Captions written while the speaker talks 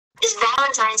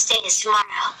Valentine's Day is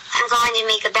tomorrow. I'm going to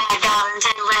make a bad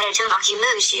Valentine letter to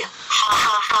Makimushu. Ha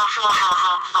ha ha ha ha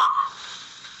ha ha.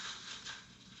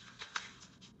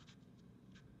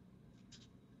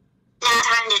 Now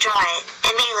time to draw it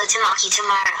and mail it to Maki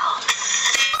tomorrow.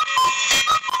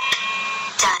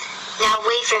 Done. Now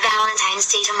wait for Valentine's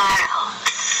Day tomorrow.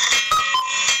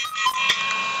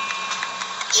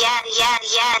 Yeah.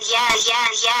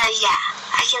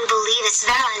 I can't believe it's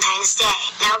Valentine's Day.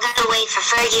 Now gotta wait for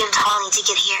Fergie and Polly to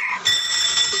get here.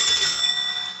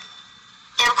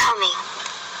 I'm coming.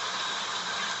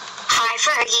 Hi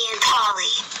Fergie and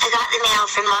Polly. I got the mail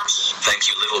from Maki.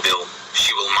 Thank you, little Bill.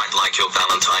 She might like your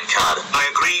Valentine card. I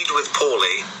agreed with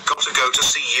Paulie. Got to go to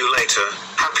see you later.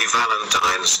 Happy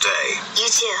Valentine's Day.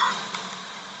 You too.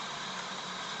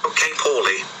 Okay,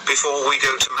 Paulie, before we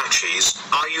go to Matchie's,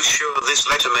 are you sure this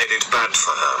letter made it bad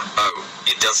for her? Oh,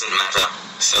 it doesn't matter.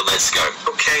 So let's go.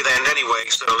 Okay then, anyway,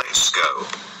 so let's go.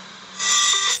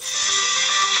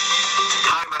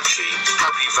 Hi Matchie,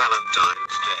 happy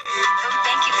Valentine's Day. Oh,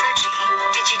 thank you, Fergie.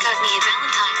 Did you got me a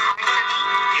Valentine card for me?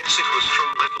 Yes, it was from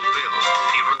little Bill.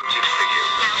 He wrote it for you.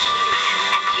 Now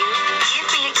and you, give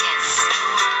me a kiss.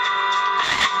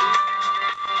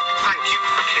 Thank you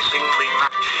for kissing me,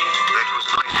 Matchie. That was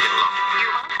nice and long.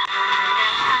 You're welcome.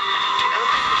 Now time for me to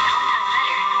open the Valentine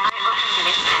letter. I opened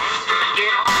it and said,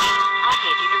 Dear Maki, I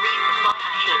gave you the reason why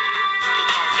I hate you.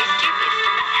 Because you're stupid.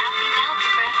 Happy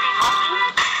Valentine's birthday, Maki.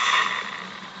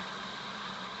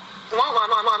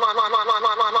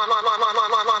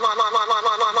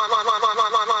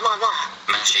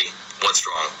 Matchie, what's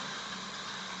wrong?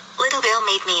 Little Bill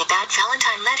made me a bad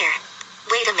Valentine letter.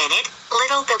 Wait a minute,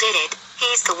 Little Bill did it.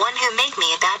 He's the one who made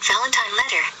me a bad Valentine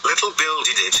letter. Little Bill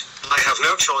did it. I have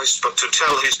no choice but to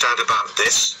tell his dad about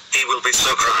this. He will be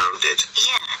so grounded.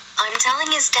 Yeah, I'm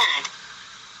telling his dad.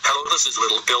 Hello, this is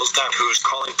little Bill's dad. Who's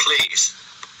calling, please?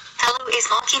 Hello, is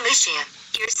Maki Mushu.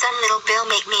 Your son Little Bill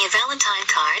made me a Valentine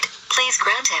card. Please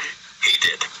ground him. He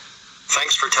did.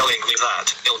 Thanks for telling me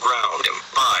that. He'll ground him.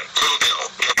 Bye, little Bill.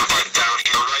 Get right down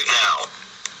here right now.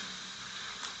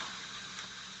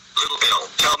 Little Bill,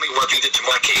 tell me what you did to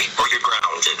Mikey, or you're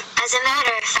grounded. As a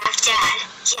matter of fact, Dad,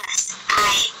 yes,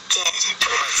 I did. Oh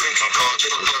my freaking god,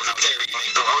 little Bill, how dare you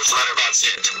make the worst letter, that's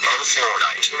it. No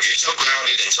Fortnite. You're still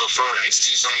grounded until Fortnite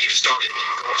sees how you started.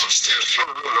 Go upstairs to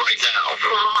your room right now.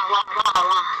 Wah, wah, wah,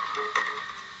 wah.